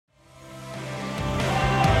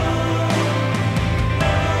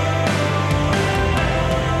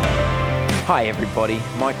Hi everybody,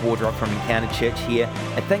 Mike Wardrop from Encounter Church here,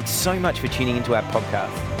 and thanks so much for tuning into our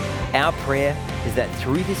podcast. Our prayer is that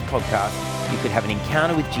through this podcast, you could have an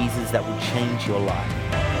encounter with Jesus that will change your life.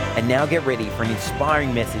 And now get ready for an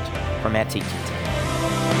inspiring message from our teaching team.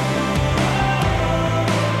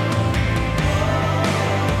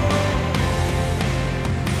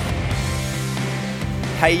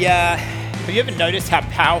 Hey, have you ever noticed how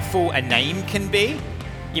powerful a name can be?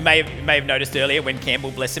 You may have noticed earlier when Campbell,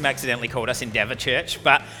 bless him, accidentally called us Endeavour Church,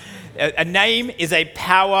 but a name is a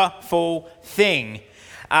powerful thing.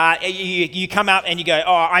 You come out and you go,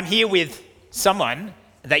 oh, I'm here with someone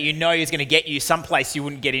that you know is going to get you someplace you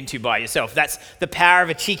wouldn't get into by yourself. That's the power of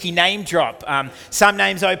a cheeky name drop. Some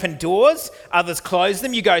names open doors, others close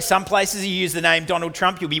them. You go some places, you use the name Donald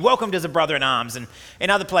Trump, you'll be welcomed as a brother in arms, and in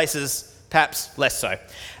other places, perhaps less so.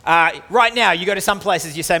 Right now, you go to some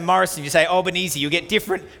places, you say Morrison, you say Albanese, you get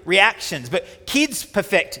different reactions. But kids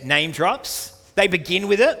perfect name drops. They begin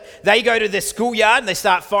with it. They go to their schoolyard and they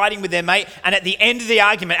start fighting with their mate. And at the end of the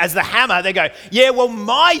argument, as the hammer, they go, yeah, well,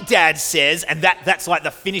 my dad says, and that's like the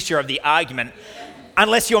finisher of the argument.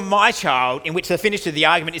 Unless you're my child, in which the finisher of the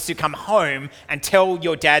argument is to come home and tell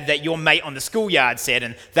your dad that your mate on the schoolyard said,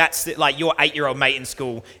 and that's like your 8-year-old mate in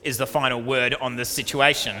school is the final word on the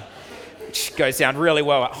situation. Which goes down really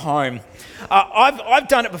well at home. I've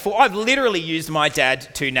done it before. I've literally used my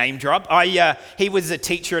dad to name drop. He was a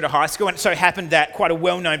teacher at a high school, and it so happened that quite a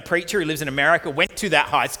well-known preacher who lives in America went to that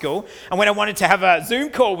high school. And when I wanted to have a Zoom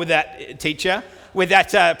call with that preacher,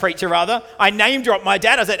 I name dropped my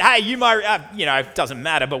dad. I said, hey, you might, it doesn't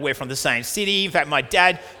matter, but we're from the same city. In fact, my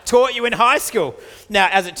dad taught you in high school. Now,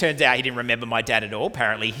 as it turns out, he didn't remember my dad at all.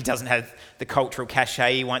 Apparently, he doesn't have the cultural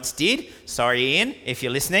cachet he once did. Sorry, Ian, if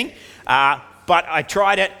you're listening. But I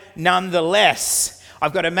tried it nonetheless.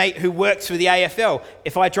 I've got a mate who works for the AFL.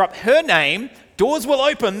 If I drop her name, doors will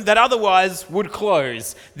open that otherwise would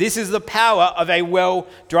close. This is the power of a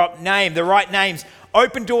well-dropped name. The right names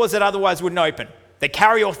open doors that otherwise wouldn't open. They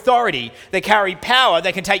carry authority. They carry power.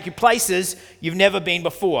 They can take you places you've never been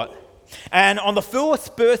before. And on the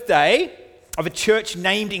 4th birthday of a church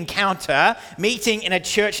named Encounter, meeting in a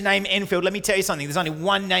church named Enfield, let me tell you something. There's only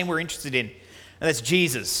one name we're interested in, and that's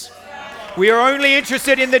Jesus. We are only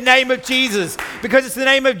interested in the name of Jesus because it's the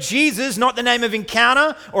name of Jesus, not the name of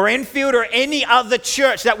Encounter or Enfield or any other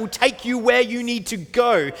church that will take you where you need to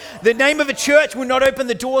go. The name of a church will not open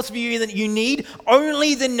the doors for you that you need.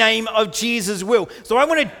 Only the name of Jesus will. So I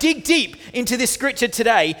want to dig deep into this scripture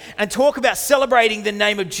today and talk about celebrating the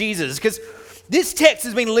name of Jesus, because this text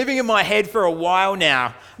has been living in my head for a while now.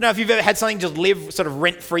 I don't know if you've ever had something just live sort of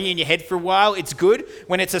rent-free in your head for a while. It's good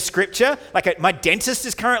when it's a scripture. My dentist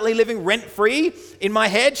is currently living rent-free in my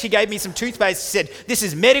head. She gave me some toothpaste. She said, this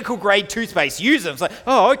is medical-grade toothpaste. Use them. It's like,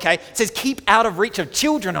 oh, okay. It says, keep out of reach of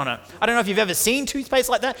children on it. I don't know if you've ever seen toothpaste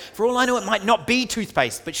like that. For all I know, it might not be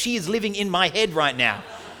toothpaste, but she is living in my head right now.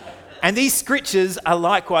 And these scriptures are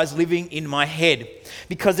likewise living in my head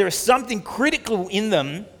because there is something critical in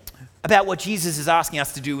them about what Jesus is asking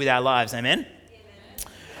us to do with our lives. Amen? Amen?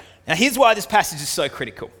 Now, here's why this passage is so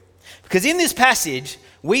critical. Because in this passage,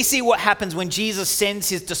 we see what happens when Jesus sends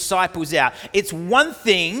his disciples out. It's one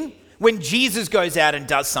thing when Jesus goes out and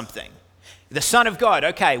does something. The Son of God,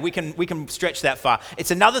 okay, we can stretch that far. It's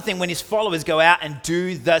another thing when his followers go out and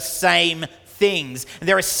do the same things. And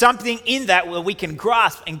there is something in that where we can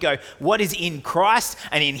grasp and go, what is in Christ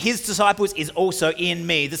and in his disciples is also in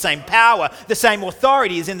me. The same power, the same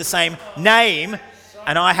authority is in the same name,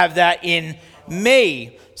 and I have that in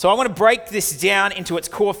me. So I want to break this down into its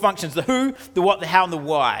core functions, the who, the what, the how, and the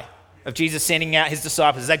why of Jesus sending out his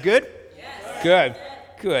disciples. Is that good? Yes.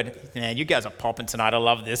 Good. Man, you guys are popping tonight. I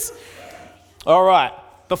love this. All right.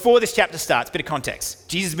 Before this chapter starts, bit of context.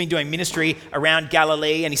 Jesus has been doing ministry around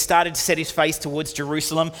Galilee, and he started to set his face towards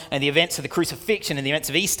Jerusalem and the events of the crucifixion and the events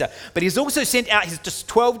of Easter. But he's also sent out his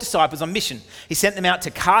 12 disciples on mission. He sent them out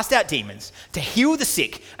to cast out demons, to heal the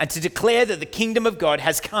sick, and to declare that the kingdom of God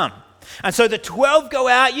has come. And so the 12 go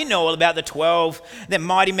out. You know all about the 12. They're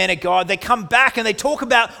mighty men of God. They come back and they talk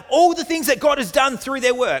about all the things that God has done through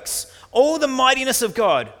their works, all the mightiness of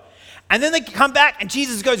God. And then they come back and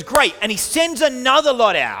Jesus goes, great. And he sends another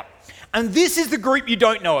lot out. And this is the group you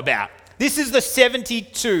don't know about. This is the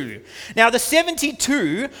 72. Now, the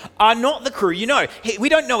 72 are not the crew you know. We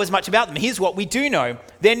don't know as much about them. Here's what we do know.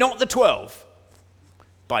 They're not the 12,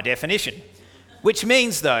 by definition. Which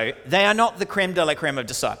means, though, they are not the creme de la creme of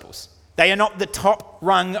disciples. They are not the top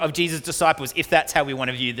rung of Jesus' disciples, if that's how we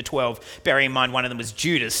want to view the 12, bearing in mind one of them was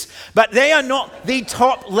Judas. But they are not the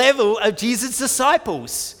top level of Jesus'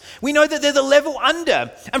 disciples. We know that they're the level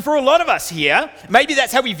under. And for a lot of us here, maybe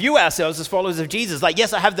that's how we view ourselves as followers of Jesus. Like,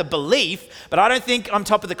 yes, I have the belief, but I don't think I'm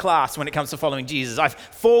top of the class when it comes to following Jesus. I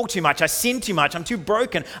fall too much. I sin too much. I'm too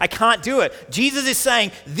broken. I can't do it. Jesus is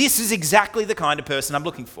saying, this is exactly the kind of person I'm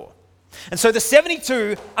looking for. And so the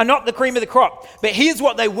 72 are not the cream of the crop, but here's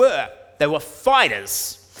what they were. They were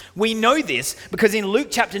fighters. We know this because in Luke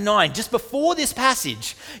chapter 9, just before this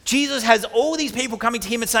passage, Jesus has all these people coming to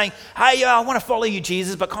him and saying, hey, I want to follow you,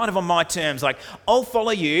 Jesus, but kind of on my terms. Like, I'll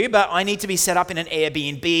follow you, but I need to be set up in an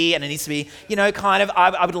Airbnb, and it needs to be,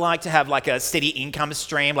 I would like to have like a steady income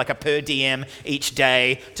stream, like a per diem each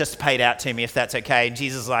day, just paid out to me if that's okay. And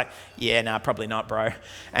Jesus is like, yeah, no, probably not, bro.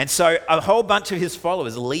 And so a whole bunch of his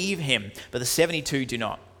followers leave him, but the 72 do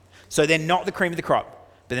not. So they're not the cream of the crop.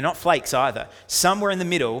 But they're not flakes either. Somewhere in the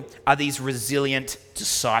middle are these resilient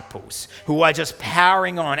disciples who are just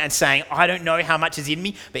powering on and saying, I don't know how much is in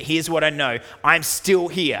me, but here's what I know. I'm still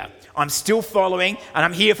here. I'm still following, and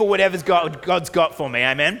I'm here for whatever God's got for me.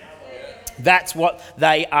 Amen? That's what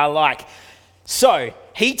they are like. So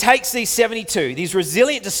he takes these 72, these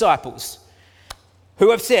resilient disciples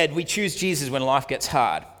who have said, we choose Jesus when life gets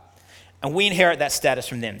hard. And we inherit that status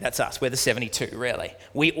from them. That's us. We're the 72, really.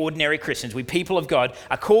 We ordinary Christians, we people of God,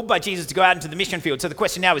 are called by Jesus to go out into the mission field. So the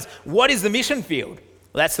question now is, what is the mission field?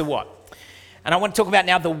 Well, that's the what. And I want to talk about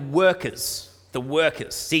now the workers. The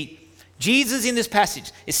workers. See, Jesus in this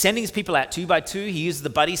passage is sending his people out 2 by 2. He uses the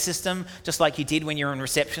buddy system, just like you did when you're in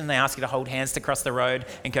reception. They ask you to hold hands to cross the road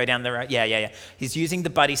and go down the road. Yeah. He's using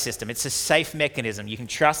the buddy system. It's a safe mechanism. You can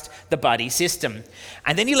trust the buddy system.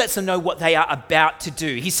 And then he lets them know what they are about to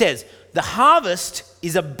do. He says, the harvest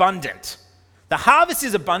is abundant. The harvest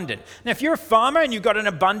is abundant. Now, if you're a farmer and you've got an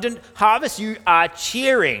abundant harvest, you are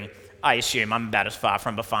cheering. I assume I'm about as far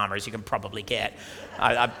from a farmer as you can probably get.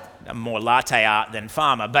 I'm more latte art than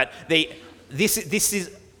farmer. But this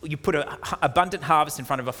is, you put an abundant harvest in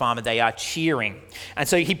front of a farmer, they are cheering. And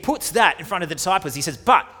so he puts that in front of the disciples. He says,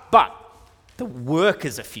 but the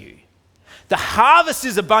workers are few. The harvest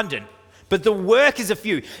is abundant, but the work is a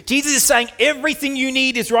few. Jesus is saying everything you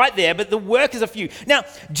need is right there, but the work is a few. Now,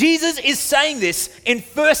 Jesus is saying this in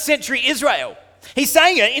first century Israel. He's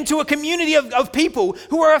saying it into a community of people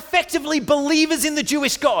who are effectively believers in the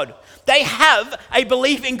Jewish God. They have a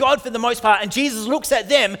belief in God for the most part, and Jesus looks at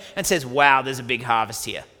them and says, wow, there's a big harvest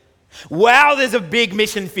here. Wow, there's a big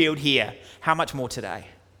mission field here. How much more today?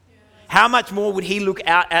 How much more would he look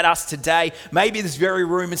out at us today, maybe in this very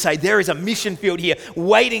room, and say, there is a mission field here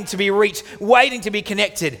waiting to be reached, waiting to be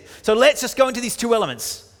connected. So let's just go into these two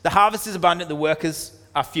elements. The harvest is abundant, the workers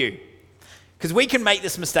are few. Because we can make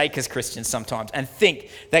this mistake as Christians sometimes and think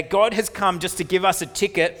that God has come just to give us a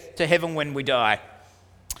ticket to heaven when we die.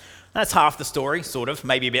 That's half the story, sort of,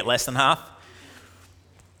 maybe a bit less than half.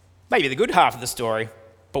 Maybe the good half of the story,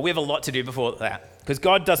 but we have a lot to do before that. Because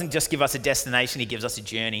God doesn't just give us a destination, he gives us a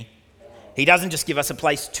journey. He doesn't just give us a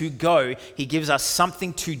place to go, he gives us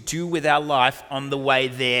something to do with our life on the way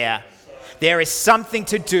there. There is something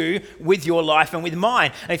to do with your life and with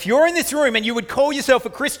mine. And if you're in this room and you would call yourself a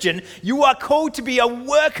Christian, you are called to be a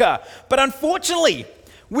worker. But unfortunately,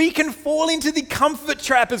 we can fall into the comfort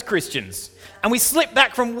trap as Christians. And we slip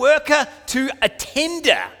back from worker to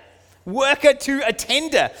attender. Worker to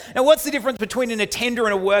attender. Now, what's the difference between an attender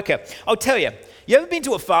and a worker? I'll tell you. You ever been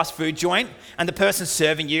to a fast food joint and the person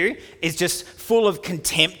serving you is just full of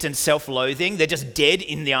contempt and self-loathing? They're just dead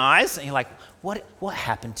in the eyes. And you're like, what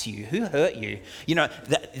happened to you? Who hurt you? You know,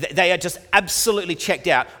 they are just absolutely checked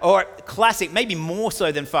out. Or classic, maybe more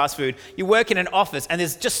so than fast food, you work in an office and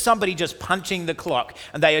there's just somebody just punching the clock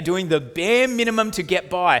and they are doing the bare minimum to get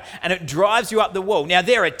by and it drives you up the wall. Now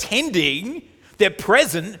they're attending, they're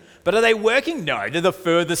present, but are they working? No, they're the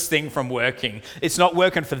furthest thing from working. It's not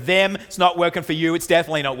working for them, it's not working for you, it's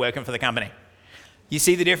definitely not working for the company. You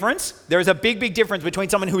see the difference? There is a big difference between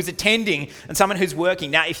someone who is attending and someone who's working.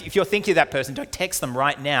 Now, if you're thinking of that person, don't text them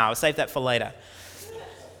right now. I'll save that for later.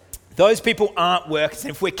 Those people aren't workers.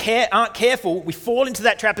 And if we aren't careful, we fall into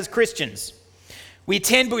that trap as Christians. We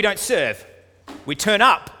attend, but we don't serve. We turn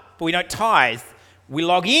up, but we don't tithe. We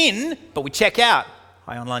log in, but we check out.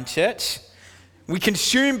 Hi, online church. We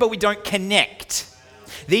consume, but we don't connect.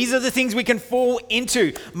 These are the things we can fall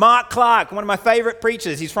into. Mark Clark, one of my favorite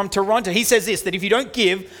preachers, he's from Toronto. He says this, that if you don't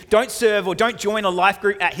give, don't serve, or don't join a life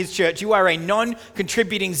group at his church, you are a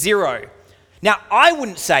non-contributing zero. Now, I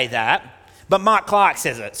wouldn't say that, but Mark Clark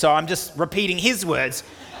says it, so I'm just repeating his words.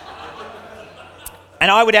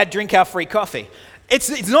 And I would add, drink our free coffee.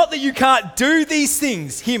 It's not that you can't do these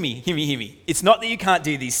things. Hear me. It's not that you can't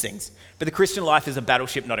do these things. But the Christian life is a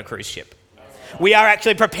battleship, not a cruise ship. We are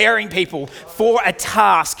actually preparing people for a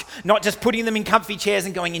task, not just putting them in comfy chairs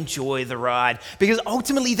and going, enjoy the ride. Because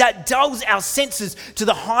ultimately that dulls our senses to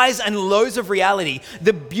the highs and lows of reality,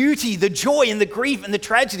 the beauty, the joy and the grief and the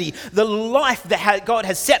tragedy, the life that God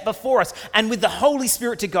has set before us, and with the Holy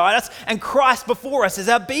Spirit to guide us and Christ before us as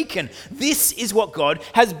our beacon. This is what God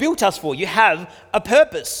has built us for. You have a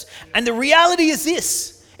purpose. And the reality is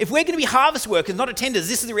this: if we're going to be harvest workers, not attenders,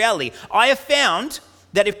 this is the reality. I have found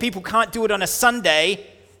that if people can't do it on a Sunday,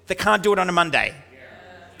 they can't do it on a Monday.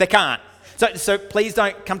 They can't. So please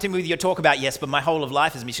don't come to me with your talk about, yes, but my whole of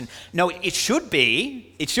life is mission. No, it should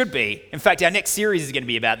be. It should be. In fact, our next series is going to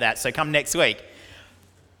be about that, so come next week.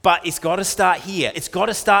 But it's got to start here. It's got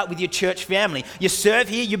to start with your church family. You serve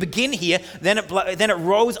here, you begin here, then it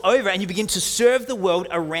rolls over and you begin to serve the world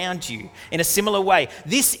around you in a similar way.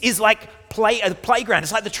 This is like a playground.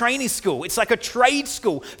 It's like the training school. It's like a trade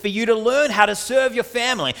school for you to learn how to serve your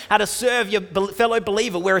family, how to serve your fellow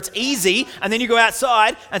believer where it's easy, and then you go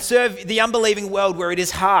outside and serve the unbelieving world where it is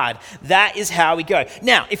hard. That is how we go.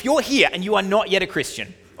 Now, if you're here and you are not yet a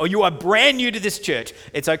Christian, or you are brand new to this church,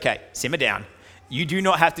 it's okay. Simmer down. You do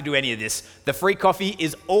not have to do any of this. The free coffee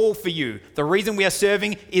is all for you. The reason we are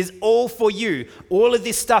serving is all for you. All of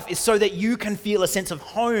this stuff is so that you can feel a sense of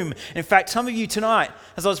home. In fact, some of you tonight,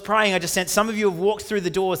 as I was praying, I just sensed some of you have walked through the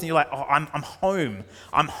doors and you're like, oh, I'm home.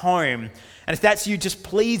 I'm home. And if that's you, just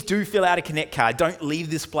please do fill out a Connect card. Don't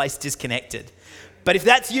leave this place disconnected. But if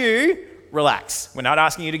that's you, relax. We're not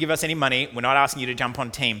asking you to give us any money. We're not asking you to jump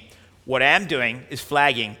on team. What I am doing is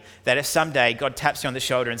flagging that if someday God taps you on the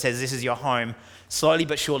shoulder and says, this is your home, slowly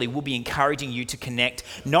but surely we'll be encouraging you to connect,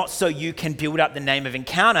 not so you can build up the name of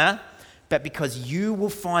Encounter, but because you will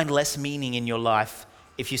find less meaning in your life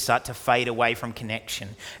if you start to fade away from connection.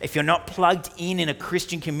 If you're not plugged in a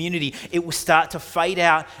Christian community, it will start to fade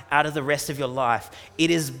out of the rest of your life. It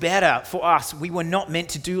is better for us. We were not meant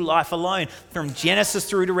to do life alone. From Genesis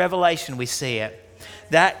through to Revelation, we see it.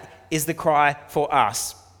 That is the cry for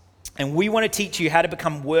us. And we want to teach you how to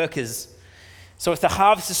become workers. So if the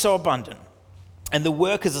harvest is so abundant, and the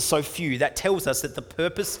workers are so few, that tells us that the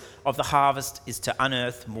purpose of the harvest is to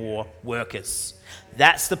unearth more workers.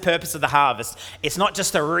 That's the purpose of the harvest. It's not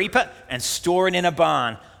just to reap it and store it in a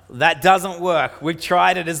barn. That doesn't work. We've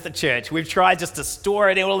tried it as the church. We've tried just to store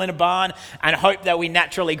it all in a barn and hope that we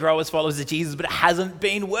naturally grow as followers of Jesus, but it hasn't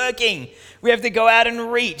been working. We have to go out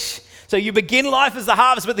and reach. So you begin life as the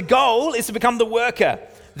harvest, but the goal is to become the worker.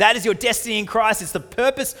 That is your destiny in Christ. It's the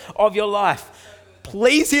purpose of your life.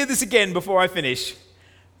 Please hear this again before I finish.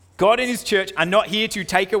 God and his church are not here to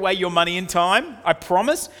take away your money and time. I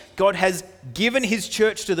promise. God has given his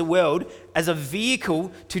church to the world as a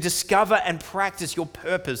vehicle to discover and practice your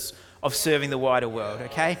purpose of serving the wider world,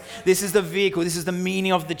 okay? This is the vehicle. This is the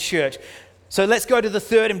meaning of the church. So let's go to the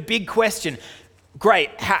third and big question.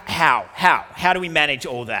 Great. How do we manage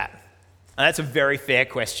all that? And that's a very fair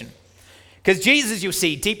question. Because Jesus, you'll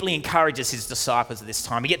see, deeply encourages his disciples at this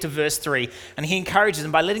time. We get to verse 3, and he encourages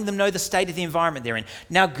them by letting them know the state of the environment they're in.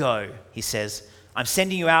 Now go, he says. I'm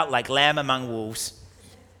sending you out like lamb among wolves.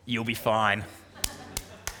 You'll be fine.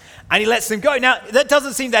 And he lets them go. Now, that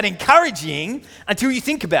doesn't seem that encouraging until you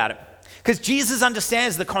think about it. Because Jesus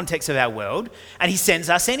understands the context of our world, and he sends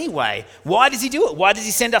us anyway. Why does he do it? Why does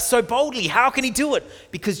he send us so boldly? How can he do it?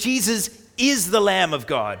 Because Jesus is the Lamb of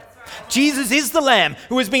God. Jesus is the Lamb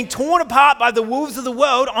who has been torn apart by the wolves of the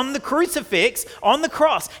world on the crucifix, on the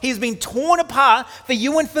cross. He has been torn apart for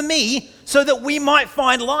you and for me so that we might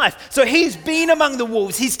find life. So he's been among the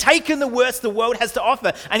wolves. He's taken the worst the world has to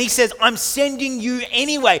offer. And he says, I'm sending you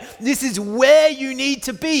anyway. This is where you need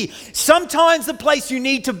to be. Sometimes the place you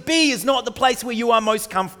need to be is not the place where you are most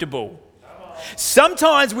comfortable.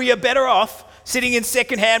 Sometimes we are better off sitting in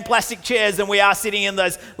secondhand plastic chairs than we are sitting in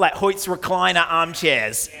those like Hoyt's recliner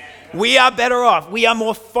armchairs. We are better off. We are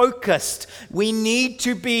more focused. We need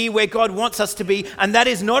to be where God wants us to be. And that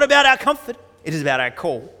is not about our comfort. It is about our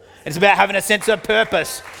call. It's about having a sense of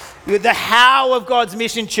purpose. The how of God's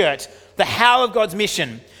mission, church, the how of God's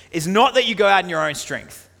mission is not that you go out in your own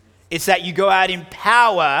strength. It's that you go out in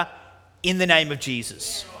power in the name of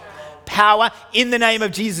Jesus. Power in the name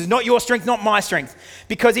of Jesus. Not your strength, not my strength.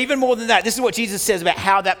 Because even more than that, this is what Jesus says about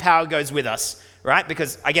how that power goes with us. Right?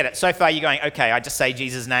 Because I get it. So far you're going, okay, I just say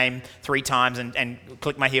Jesus' name 3 times and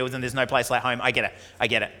click my heels and there's no place like home. I get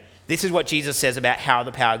it. This is what Jesus says about how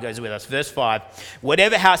the power goes with us. Verse 5,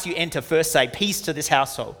 whatever house you enter, first say, peace to this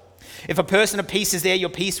household. If a person of peace is there, your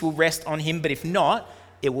peace will rest on him. But if not,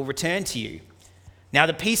 it will return to you. Now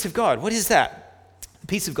the peace of God, what is that? The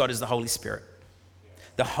peace of God is the Holy Spirit.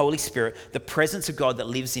 the Holy Spirit, the presence of God that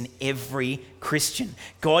lives in every Christian.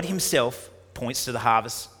 God himself points to the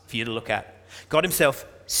harvest for you to look at. God himself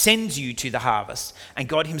sends you to the harvest, and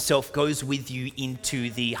God himself goes with you into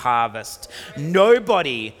the harvest.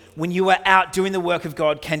 Nobody, when you are out doing the work of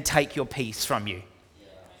God, can take your peace from you.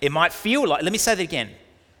 It might feel like, let me say that again.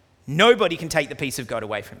 Nobody can take the peace of God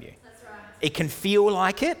away from you. That's right. It can feel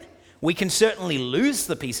like it. We can certainly lose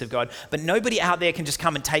the peace of God, but nobody out there can just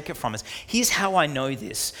come and take it from us. Here's how I know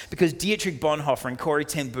this. Because Dietrich Bonhoeffer and Corrie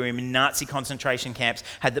ten Boom in Nazi concentration camps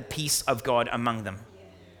had the peace of God among them.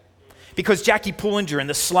 Because Jackie Pullinger in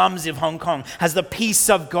the slums of Hong Kong has the peace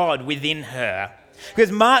of God within her.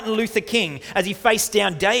 Because Martin Luther King, as he faced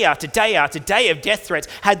down day after day after day of death threats,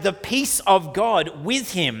 had the peace of God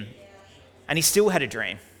with him. And he still had a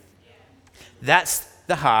dream. That's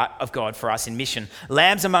the heart of God for us in mission.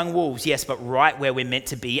 Lambs among wolves, yes, but right where we're meant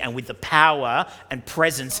to be and with the power and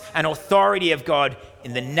presence and authority of God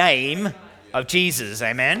in the name of Jesus.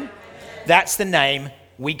 Amen? That's the name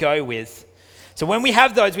we go with. So when we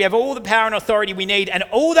have those, we have all the power and authority we need, and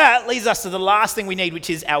all that leads us to the last thing we need, which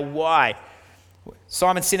is our why.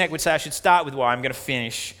 Simon Sinek would say I should start with why. I'm going to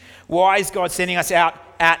finish. Why is God sending us out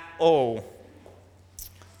at all?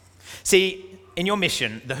 See, in your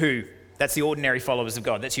mission, the who, that's the ordinary followers of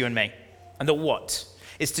God, that's you and me. And the what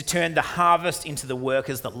is to turn the harvest into the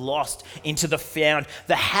workers, the lost into the found.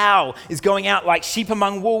 The how is going out like sheep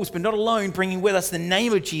among wolves, but not alone, bringing with us the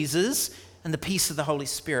name of Jesus and the peace of the Holy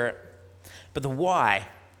Spirit. But the why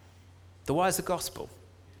is the gospel.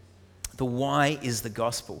 The why is the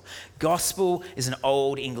gospel. Gospel is an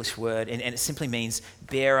old English word, and it simply means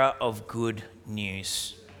bearer of good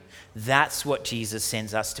news. That's what Jesus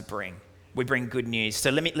sends us to bring. We bring good news. So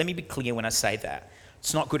let me be clear when I say that.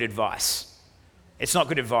 It's not good advice. It's not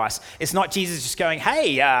good advice. It's not Jesus just going,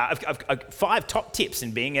 hey, I've 5 top tips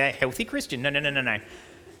in being a healthy Christian.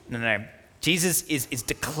 No. Jesus is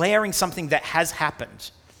declaring something that has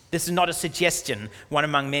happened. This is not a suggestion, one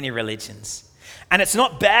among many religions. And it's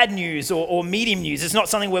not bad news or medium news. It's not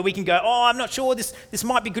something where we can go, oh, I'm not sure, this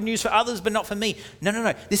might be good news for others, but not for me.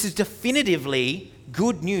 No. This is definitively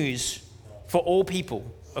good news for all people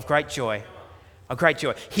of great joy. Of great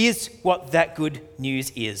joy. Here's what that good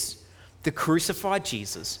news is. The crucified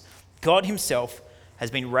Jesus, God himself,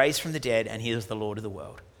 has been raised from the dead, and he is the Lord of the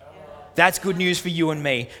world. That's good news for you and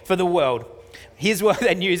me, for the world. Here's what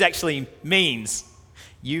that news actually means.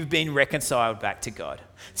 You've been reconciled back to God.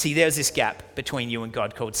 See, there's this gap between you and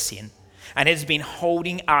God called sin. And it has been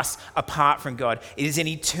holding us apart from God. It is an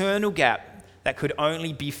eternal gap that could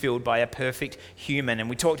only be filled by a perfect human. And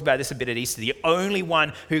we talked about this a bit at Easter. The only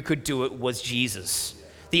one who could do it was Jesus.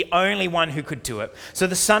 The only one who could do it. So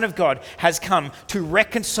the Son of God has come to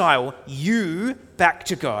reconcile you back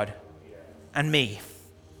to God and me.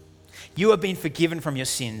 You have been forgiven from your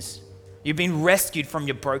sins. You've been rescued from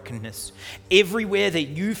your brokenness. Everywhere that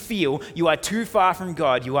you feel you are too far from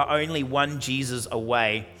God, you are only one Jesus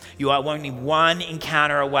away. You are only one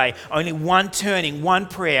encounter away, only one turning, one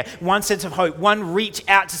prayer, one sense of hope, one reach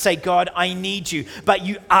out to say, God, I need you. But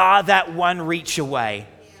you are that one reach away.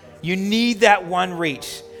 You need that one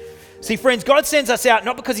reach. See, friends, God sends us out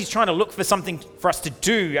not because he's trying to look for something for us to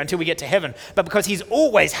do until we get to heaven, but because he's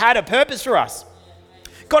always had a purpose for us.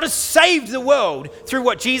 God has saved the world through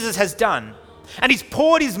what Jesus has done. And he's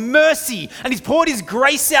poured his mercy and he's poured his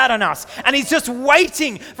grace out on us. And he's just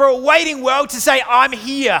waiting for a waiting world to say, I'm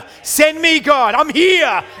here. Send me, God. I'm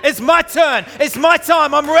here. It's my turn. It's my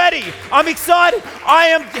time. I'm ready. I'm excited. I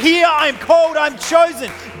am here. I'm called. I'm chosen.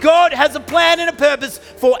 God has a plan and a purpose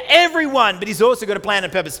for everyone, but he's also got a plan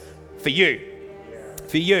and a purpose for you.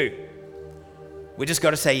 For you. We just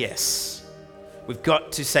got to say yes. We've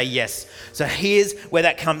got to say yes. So here's where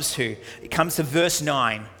that comes to. It comes to verse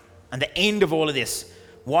 9 and the end of all of this.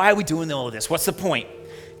 Why are we doing all of this? What's the point?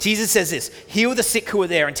 Jesus says this, heal the sick who are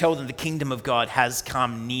there and tell them the kingdom of God has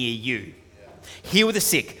come near you. Heal the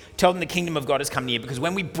sick, tell them the kingdom of God has come near. Because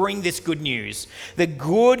when we bring this good news, the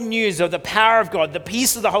good news of the power of God, the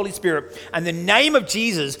peace of the Holy Spirit, and the name of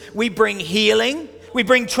Jesus, we bring healing. We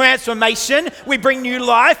bring transformation. We bring new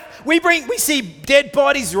life. We see dead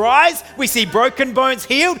bodies rise. We see broken bones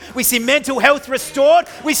healed. We see mental health restored.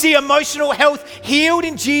 We see emotional health healed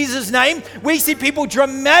in Jesus' name. We see people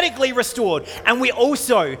dramatically restored. And we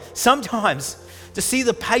also sometimes to see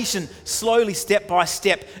the patient slowly, step by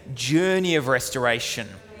step journey of restoration.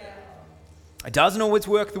 It doesn't always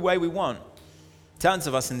work the way we want. Tons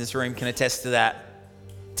of us in this room can attest to that.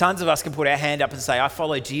 Tons of us can put our hand up and say, I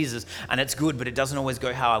follow Jesus and it's good, but it doesn't always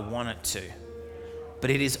go how I want it to. But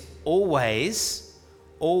it is always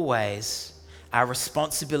our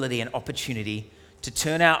responsibility and opportunity to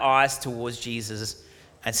turn our eyes towards Jesus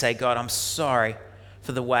and say, God, I'm sorry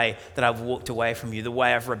for the way that I've walked away from you, the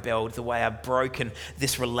way I've rebelled, the way I've broken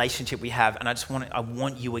this relationship we have. And I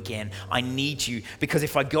want you again. I need you, because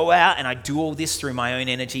if I go out and I do all this through my own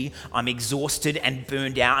energy, I'm exhausted and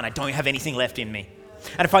burned out and I don't have anything left in me.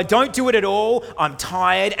 And if I don't do it at all, I'm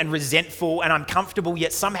tired and resentful and I'm comfortable,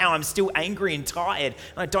 yet somehow I'm still angry and tired.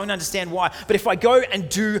 And I don't understand why. But if I go and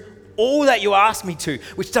do all that you ask me to,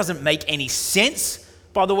 which doesn't make any sense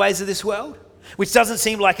by the ways of this world, which doesn't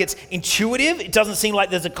seem like it's intuitive, it doesn't seem like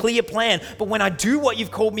there's a clear plan, but when I do what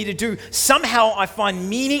you've called me to do, somehow I find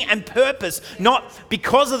meaning and purpose, not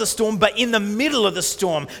because of the storm, but in the middle of the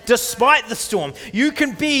storm, despite the storm. You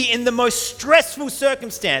can be in the most stressful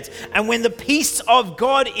circumstance, and when the peace of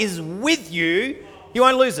God is with you, you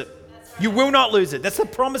won't lose it. You will not lose it. That's the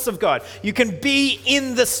promise of God. You can be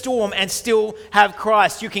in the storm and still have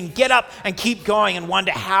Christ. You can get up and keep going and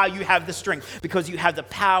wonder how you have the strength, because you have the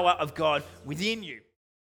power of God within you.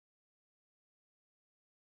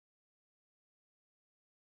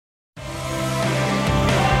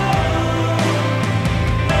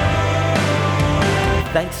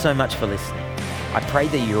 Thanks so much for listening. I pray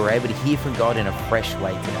that you were able to hear from God in a fresh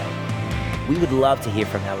way today. We would love to hear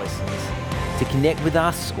from our listeners. To connect with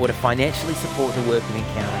us or to financially support the work of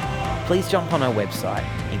Encounter, please jump on our website,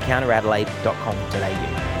 encounteradelaide.com.au.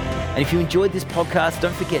 And if you enjoyed this podcast,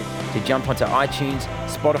 don't forget to jump onto iTunes,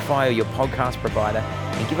 Spotify, or your podcast provider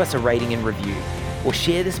and give us a rating and review, or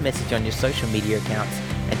share this message on your social media accounts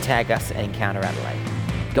and tag us at Encounter Adelaide.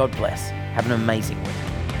 God bless. Have an amazing week.